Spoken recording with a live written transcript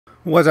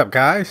What's up,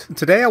 guys?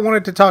 Today I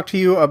wanted to talk to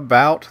you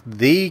about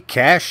the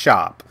Cash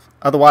Shop,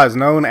 otherwise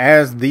known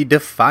as the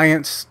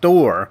Defiance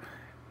store.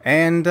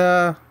 And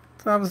I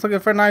was looking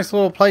for a nice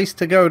little place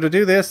to go to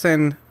do this,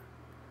 and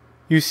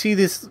you see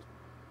this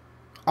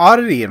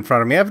oddity in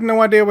front of me. I have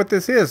no idea what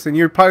this is, and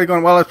you're probably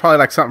going, well, it's probably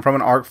like something from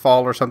an arc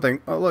fall or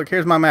something. Oh, look,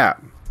 here's my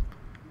map.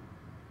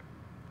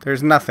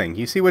 There's nothing.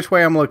 You see which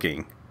way I'm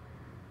looking.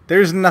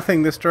 There's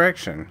nothing this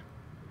direction.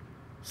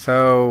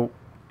 So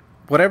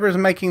whatever's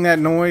making that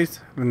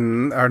noise,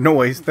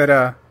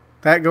 that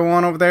go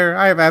on over there,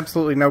 I have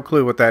absolutely no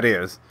clue what that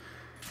is.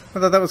 I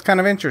thought that was kind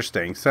of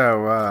interesting.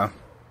 So,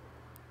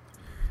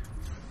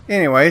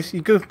 anyways,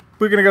 we're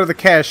going to go to the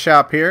Cash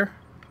Shop here.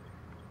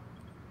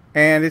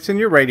 And it's in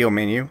your radio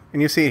menu.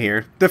 And you see it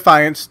here,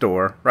 Defiance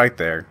Store, right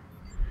there.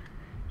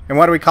 And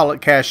why do we call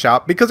it Cash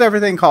Shop? Because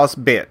everything costs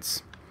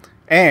bits.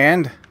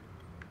 And,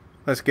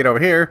 let's get over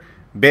here,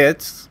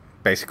 bits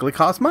basically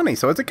cost money,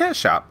 so it's a cash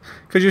shop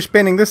because you're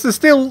spending. This is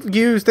still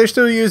used. They're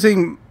still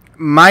using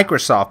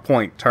Microsoft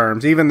point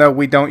terms, even though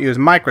we don't use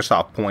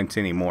Microsoft points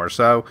anymore.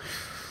 So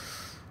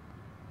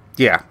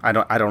yeah, I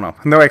don't know.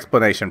 No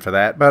explanation for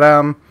that.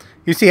 But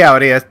you see how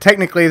it is.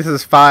 Technically, this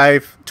is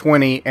 $5,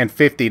 $20, and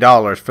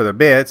 $50 for the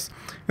bits,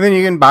 and then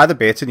you can buy the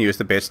bits and use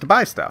the bits to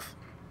buy stuff.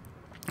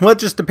 Well, it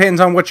just depends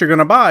on what you're going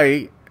to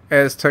buy.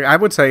 I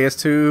would say, as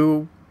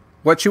to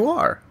what you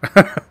are.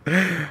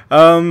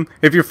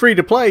 If you're free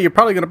to play, you're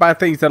probably going to buy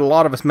things that a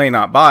lot of us may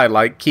not buy,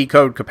 like key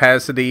code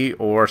capacity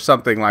or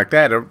something like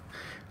that,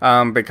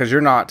 because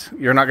you're not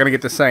going to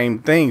get the same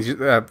things.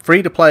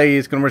 Free to play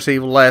is going to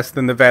receive less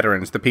than the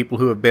veterans, the people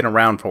who have been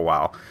around for a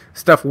while.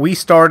 Stuff we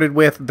started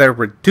with, they're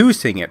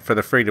reducing it for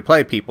the free to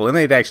play people, and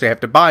they'd actually have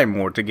to buy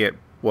more to get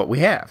what we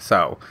have.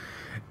 So,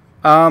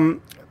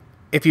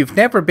 if you've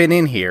never been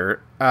in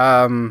here,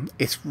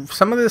 it's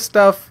some of this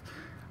stuff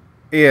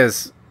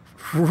is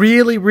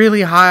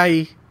really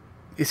high.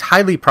 It's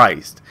highly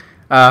priced,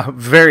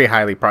 very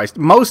highly priced.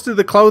 Most of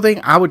the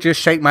clothing, I would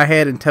just shake my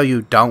head and tell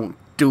you, don't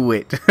do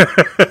it.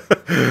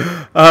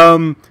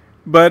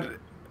 But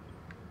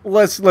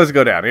let's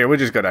go down here. We'll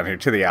just go down here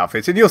to the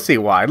outfits, and you'll see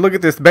why. Look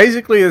at this.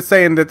 Basically, it's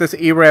saying that this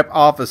E-Rep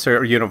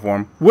officer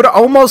uniform would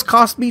almost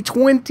cost me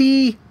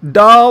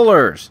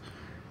 $20,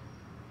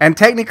 and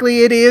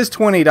technically it is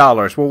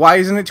 $20. Well, why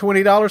isn't it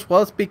 $20?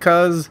 Well, it's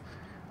because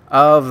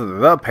of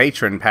the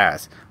Patron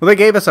Pass. Well, they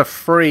gave us a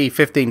free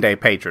 15-day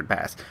Patron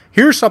Pass.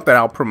 Here's something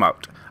I'll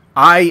promote.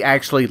 I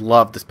actually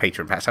love this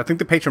Patron Pass. I think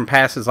the Patron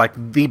Pass is like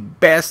the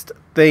best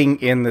thing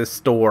in this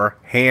store,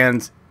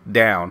 hands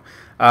down.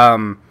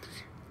 And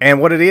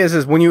what it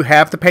is when you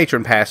have the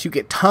Patron Pass, you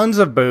get tons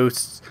of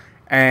boosts,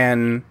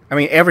 and I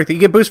mean everything. You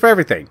get boosts for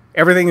everything.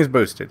 Everything is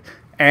boosted,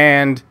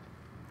 and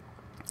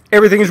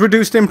everything is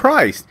reduced in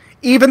price.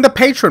 Even the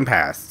Patron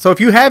Pass. So if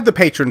you have the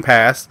Patron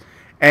Pass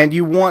and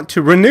you want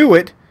to renew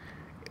it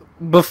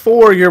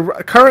before your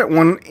current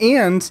one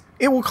ends,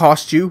 it will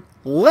cost you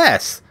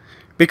less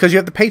because you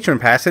have the Patron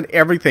Pass, and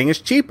everything is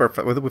cheaper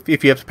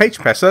if you have the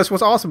Patron Pass. So that's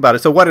what's awesome about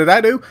it. So what did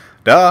I do?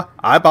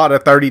 I bought a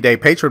 30-day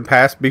Patron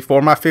Pass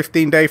before my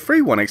 15-day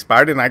free one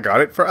expired, and I got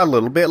it for a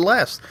little bit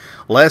less.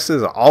 Less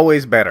is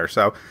always better.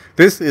 So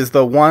this is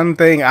the one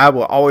thing I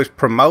will always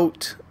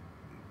promote,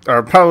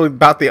 or probably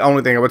about the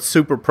only thing I would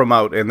super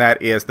promote, and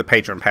that is the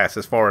Patron Pass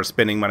as far as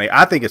spending money.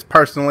 I think it's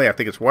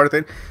worth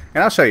it,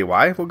 and I'll show you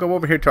why. We'll go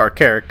over here to our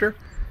character,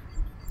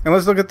 and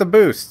let's look at the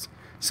boosts.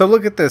 So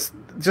look at this.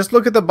 Just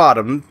look at the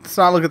bottom. Let's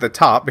not look at the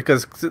top,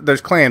 because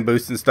there's clan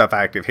boosts and stuff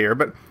active here,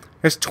 but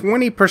there's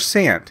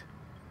 20%.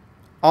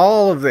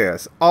 All of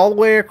this, all the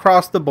way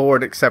across the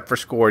board, except for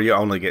score, you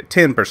only get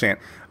 10%.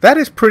 That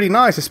is pretty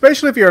nice,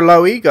 especially if you're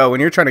low ego and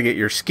you're trying to get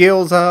your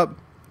skills up,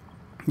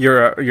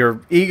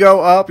 your ego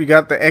up, you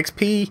got the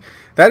XP.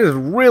 That is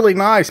really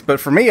nice.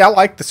 But for me, I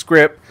like the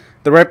script,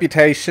 the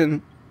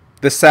reputation,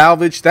 the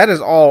salvage. That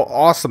is all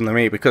awesome to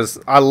me, because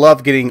I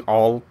love getting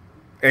all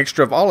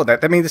extra of all of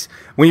that. That means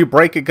when you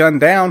break a gun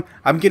down,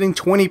 I'm getting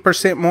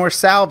 20% more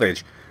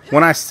salvage.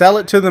 When I sell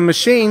it to the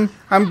machine,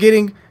 I'm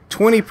getting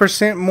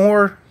 20%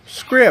 more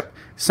script.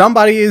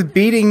 Somebody is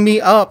beating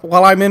me up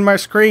while I'm in my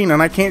screen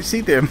and I can't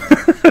see them.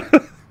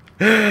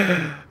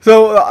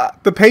 So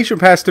the Patron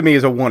Pass to me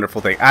is a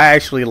wonderful thing. I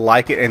actually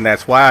like it, and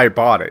that's why I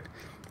bought it.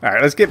 All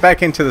right, let's get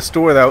back into the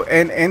store, though.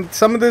 And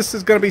some of this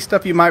is going to be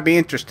stuff you might be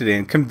interested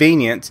in.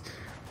 Convenience.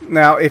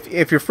 Now,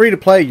 if you're free to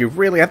play,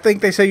 I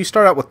think they say you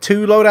start out with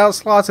 2 loadout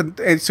slots,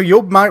 and so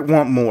you might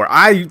want more.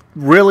 I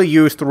really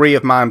use 3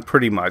 of mine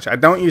pretty much. I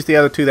don't use the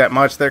other 2 that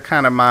much. They're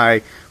kind of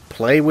my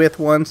play with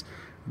ones,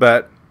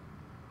 but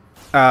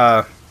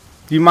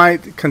you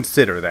might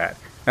consider that.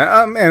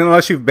 And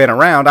unless you've been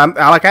around,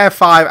 I have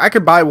 5. I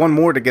could buy 1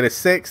 more to get a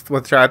 6th,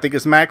 which I think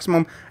is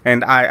maximum,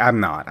 and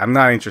I'm not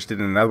interested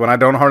in another one. I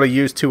don't hardly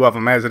use 2 of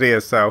them as it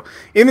is. So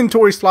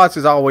inventory slots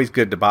is always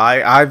good to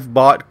buy. I've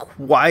bought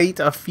quite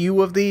a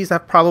few of these.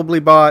 I've probably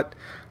bought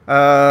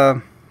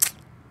about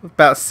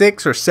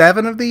 6 or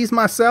 7 of these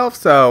myself.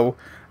 So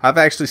I've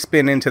actually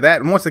spent into that.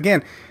 And once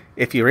again,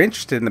 if you're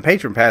interested in the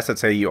Patron Pass, I'd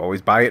say you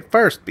always buy it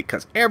first,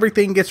 because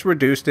everything gets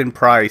reduced in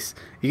price.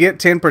 You get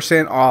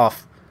 10%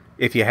 off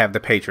if you have the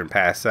Patron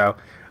Pass. So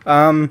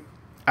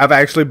I've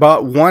actually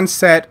bought one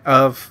set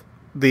of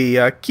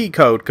the key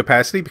code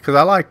capacity because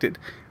I liked it.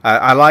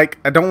 I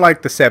don't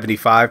like the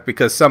 75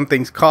 because some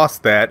things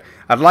cost that.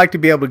 I'd like to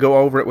be able to go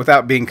over it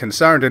without being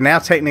concerned. And now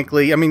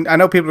technically, I mean, I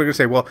know people are going to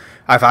say, well,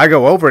 if I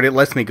go over it, it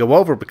lets me go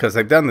over because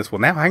they've done this. Well,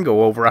 now I can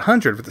go over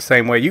 100 the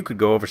same way you could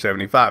go over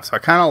 75. So I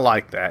kind of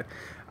like that.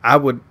 I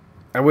would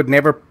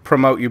never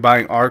promote you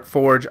buying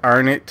ArcForge.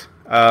 Earn it.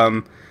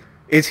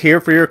 It's here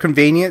for your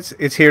convenience.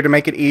 It's here to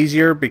make it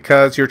easier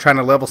because you're trying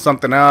to level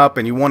something up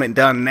and you want it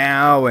done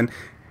now. And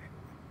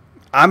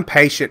I'm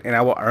patient and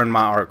I will earn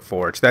my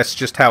ArcForge. That's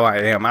just how I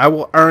am. I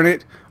will earn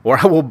it or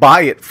I will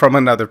buy it from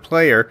another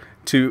player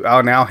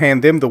I'll now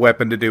hand them the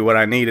weapon to do what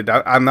I needed.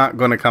 I'm not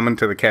going to come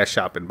into the cash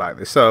shop and buy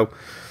this. So,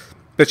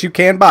 but you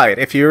can buy it.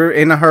 If you're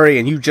in a hurry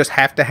and you just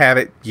have to have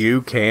it,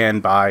 you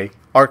can buy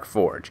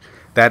ArcForge.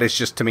 That is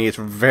just, to me, it's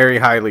very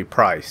highly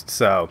priced.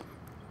 So,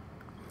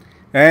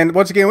 and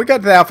once again, we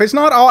got the outfits.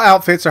 Not all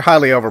outfits are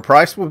highly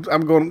overpriced.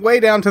 I'm going way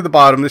down to the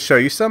bottom to show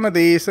you some of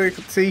these so you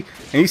can see.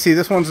 And you see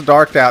this one's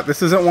darked out.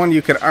 This isn't one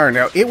you can earn.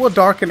 Now, it will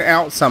darken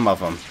out some of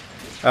them.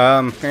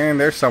 And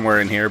they're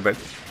somewhere in here. But,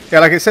 yeah,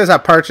 like it says, I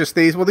purchased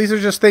these. Well, these are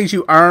just things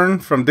you earn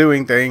from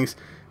doing things.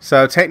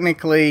 So,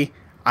 technically,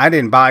 I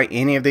didn't buy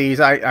any of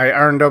these. I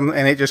earned them,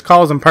 and it just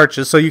calls them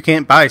purchase. So, you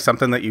can't buy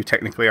something that you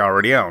technically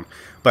already own.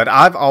 But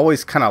I've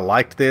always kind of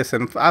liked this,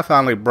 and I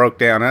finally broke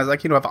down. I was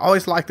like, I've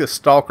always liked this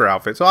Stalker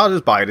outfit, so I'll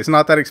just buy it. It's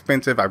not that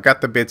expensive. I've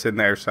got the bits in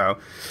there, so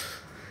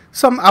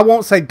I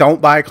won't say don't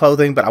buy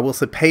clothing, but I will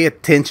say pay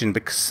attention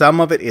because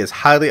some of it is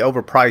highly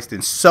overpriced,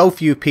 and so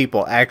few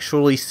people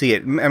actually see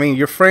it. I mean,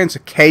 your friends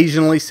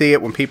occasionally see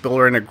it when people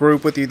are in a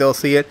group with you; they'll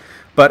see it.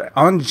 But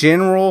on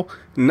general,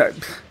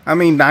 I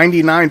mean,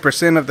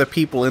 99% of the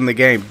people in the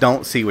game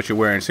don't see what you're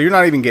wearing, so you're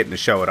not even getting to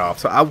show it off.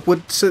 So I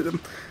would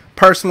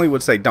personally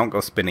would say don't go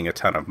spending a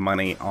ton of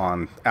money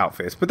on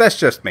outfits, but that's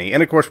just me.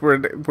 And of course we're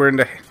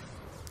into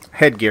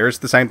headgear. It's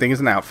the same thing as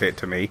an outfit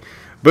to me.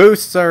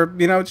 Boosts are,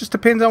 it just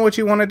depends on what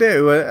you want to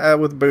do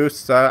with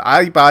boosts.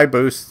 I buy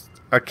boosts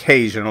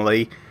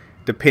occasionally,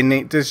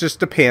 depending. This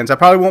just depends. I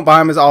probably won't buy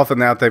them as often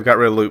now that they've got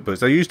rid of loot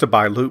boosts. I used to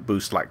buy loot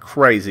boosts like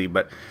crazy,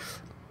 but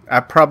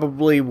I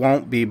probably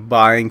won't be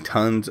buying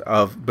tons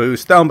of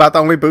boosts. About the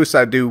only boosts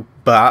I do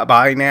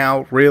buy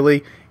now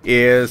really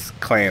is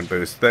clan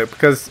boosts,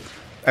 because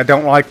I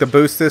don't like the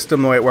boost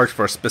system, the way it works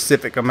for a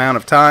specific amount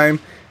of time.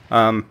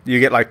 You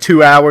get like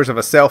 2 hours of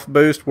a self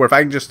boost, where if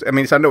I can just,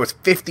 so I know it's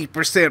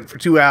 50% for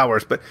 2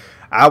 hours, but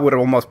I would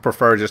almost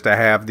prefer just to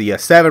have the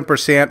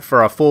 7%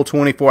 for a full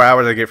 24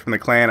 hours I get from the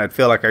clan. I'd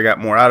feel like I got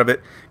more out of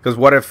it. Because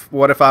what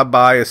if I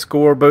buy a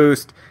score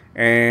boost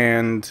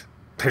and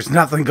there's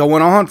nothing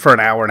going on for an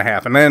hour and a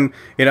half, and then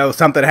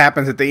something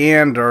happens at the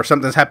end or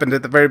something's happened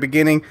at the very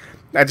beginning?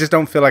 I just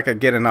don't feel like I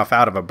get enough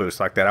out of a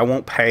boost like that. I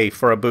won't pay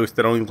for a boost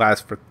that only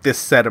lasts for this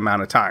set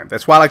amount of time.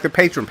 That's why I like the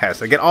Patron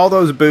Pass. I get all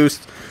those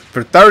boosts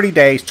for 30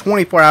 days,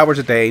 24 hours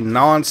a day,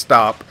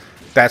 non-stop.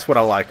 That's what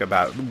I like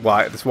about it.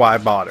 That's why I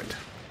bought it.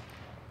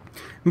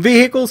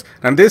 Vehicles,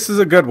 and this is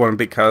a good one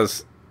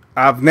because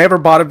I've never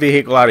bought a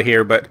vehicle out of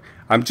here, but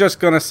I'm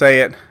just going to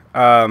say it.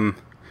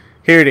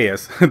 Here it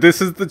is. This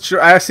is the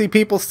I see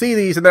people see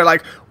these and they're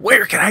like,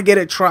 where can I get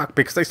a truck?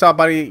 Because they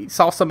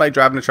saw somebody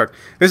driving a truck.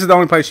 This is the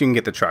only place you can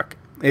get the truck.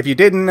 If you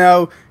didn't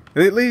know,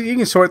 you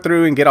can sort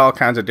through and get all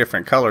kinds of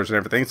different colors and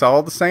everything. It's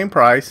all the same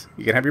price.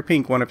 You can have your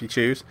pink one if you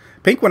choose.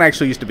 Pink one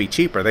actually used to be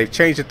cheaper. They've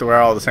changed it to where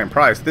all the same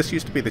price. This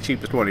used to be the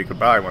cheapest one you could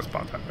buy once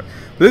upon a time. But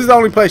this is the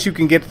only place you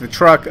can get the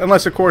truck,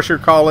 unless of course you're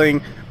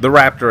calling the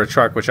Raptor a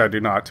truck, which I do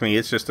not. To me,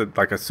 it's just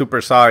like a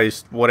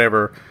supersized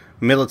whatever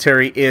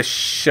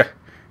military-ish.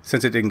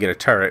 Since it didn't get a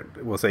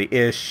turret, we'll say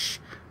ish,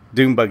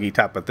 doom buggy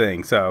type of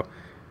thing. So,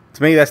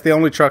 to me, that's the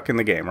only truck in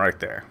the game right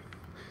there.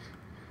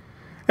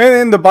 And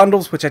then the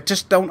bundles, which I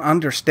just don't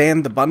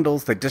understand the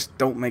bundles. They just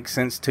don't make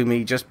sense to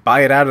me. Just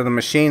buy it out of the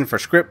machine for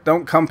script.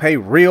 Don't come pay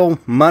real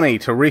money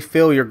to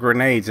refill your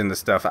grenades and the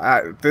stuff.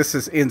 This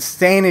is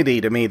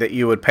insanity to me that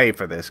you would pay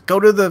for this.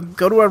 Go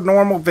to a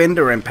normal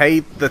vendor and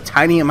pay the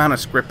tiny amount of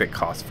script it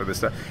costs for this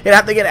stuff.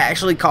 I think it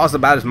actually costs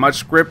about as much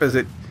script as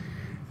it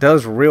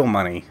does real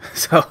money.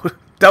 So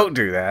don't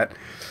do that.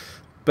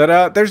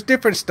 But there's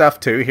different stuff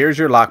too. Here's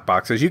your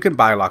lockboxes. You can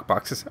buy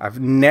lockboxes.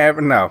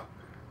 No.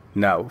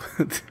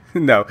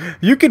 No.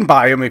 You can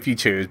buy them if you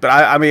choose. But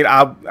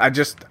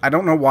I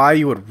don't know why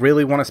you would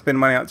really want to spend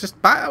money on. Just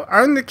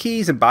earn the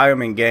keys and buy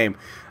them in game.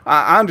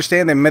 I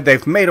understand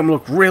they've made them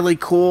look really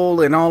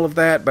cool and all of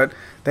that, but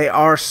they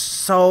are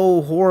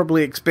so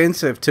horribly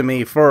expensive to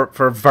me for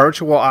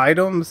virtual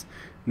items.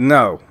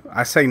 No,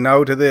 I say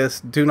no to this.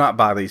 Do not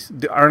buy these.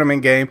 Earn them in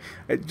game.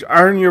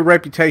 Earn your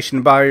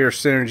reputation by your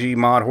Synergy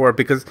mod horde,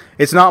 because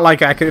it's not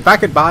like if I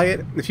could buy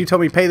it, if you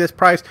told me pay this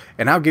price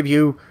and I'll give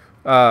you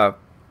 4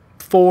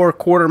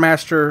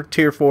 Quartermaster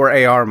Tier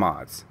 4 AR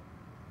mods.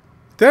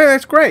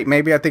 That's great.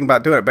 Maybe I think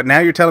about doing it. But now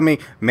you're telling me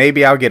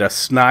maybe I'll get a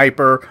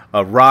sniper,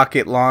 a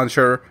rocket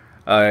launcher,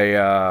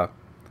 a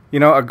You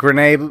know, a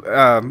grenade,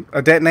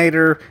 a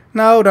detonator.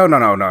 No, no, no,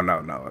 no, no,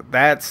 no, no.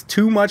 That's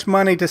too much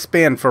money to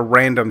spend for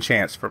random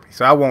chance for me.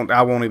 So I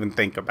won't even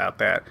think about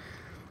that.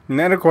 And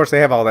then, of course, they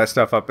have all that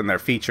stuff up in their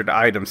featured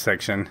items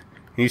section.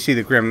 And you see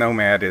the Grim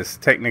Nomad is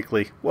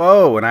technically...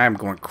 Whoa, and I am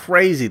going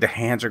crazy. The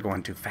hands are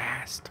going too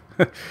fast.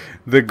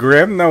 The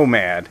Grim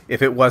Nomad,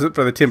 if it wasn't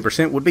for the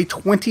 10%, would be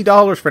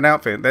 $20 for an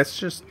outfit. That's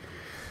just...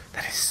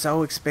 That is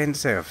so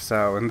expensive.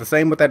 So, and the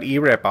same with that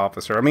E-Rep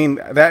officer. I mean,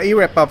 that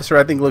E-Rep officer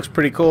I think looks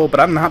pretty cool, but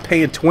I'm not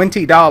paying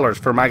 $20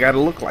 for my guy to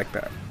look like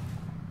that.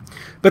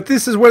 But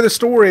this is where the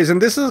store is, and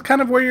this is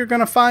kind of where you're going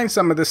to find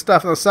some of this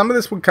stuff. Now, some of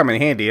this would come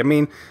in handy. I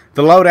mean,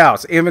 the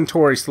loadouts,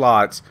 inventory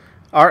slots,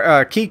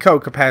 our key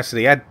code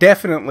capacity. I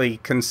definitely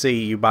can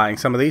see you buying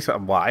some of these.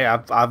 Why?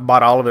 I've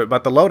bought all of it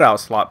but the loadout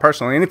slot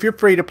personally. And if you're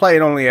free to play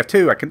and only have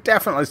 2, I can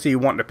definitely see you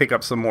wanting to pick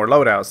up some more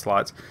loadout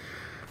slots.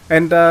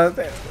 And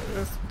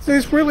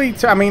there's really,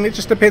 I mean, it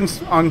just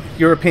depends on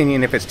your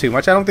opinion if it's too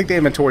much. I don't think the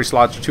inventory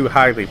slots are too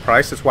highly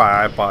priced. That's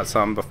why I bought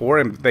some before,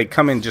 and they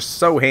come in just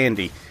so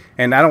handy.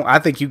 And I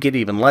think you get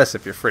even less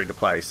if you're free to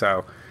play.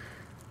 So,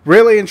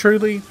 really and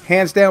truly,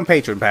 hands down,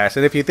 Patron Pass.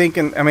 And if you're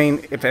thinking, I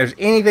mean, if there's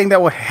anything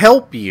that will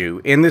help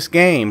you in this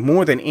game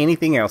more than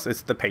anything else,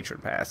 it's the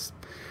Patron Pass.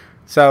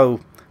 So,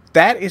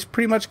 that is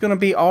pretty much going to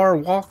be our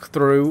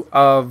walkthrough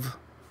of...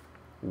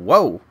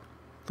 Whoa,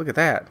 look at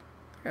that.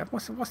 Yeah, I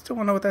still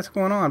don't know what that's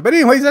going on. But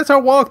anyways, that's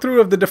our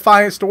walkthrough of the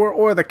Defiance store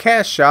or the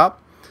cash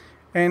shop.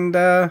 And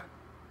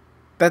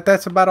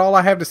that's about all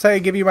I have to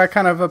say. Give you my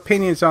kind of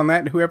opinions on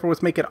that. Whoever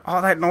was making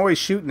all that noise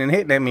shooting and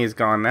hitting at me is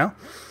gone now.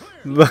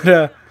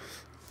 But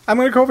I'm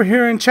going to go over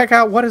here and check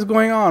out what is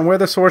going on, where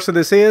the source of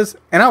this is.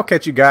 And I'll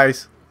catch you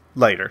guys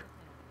later.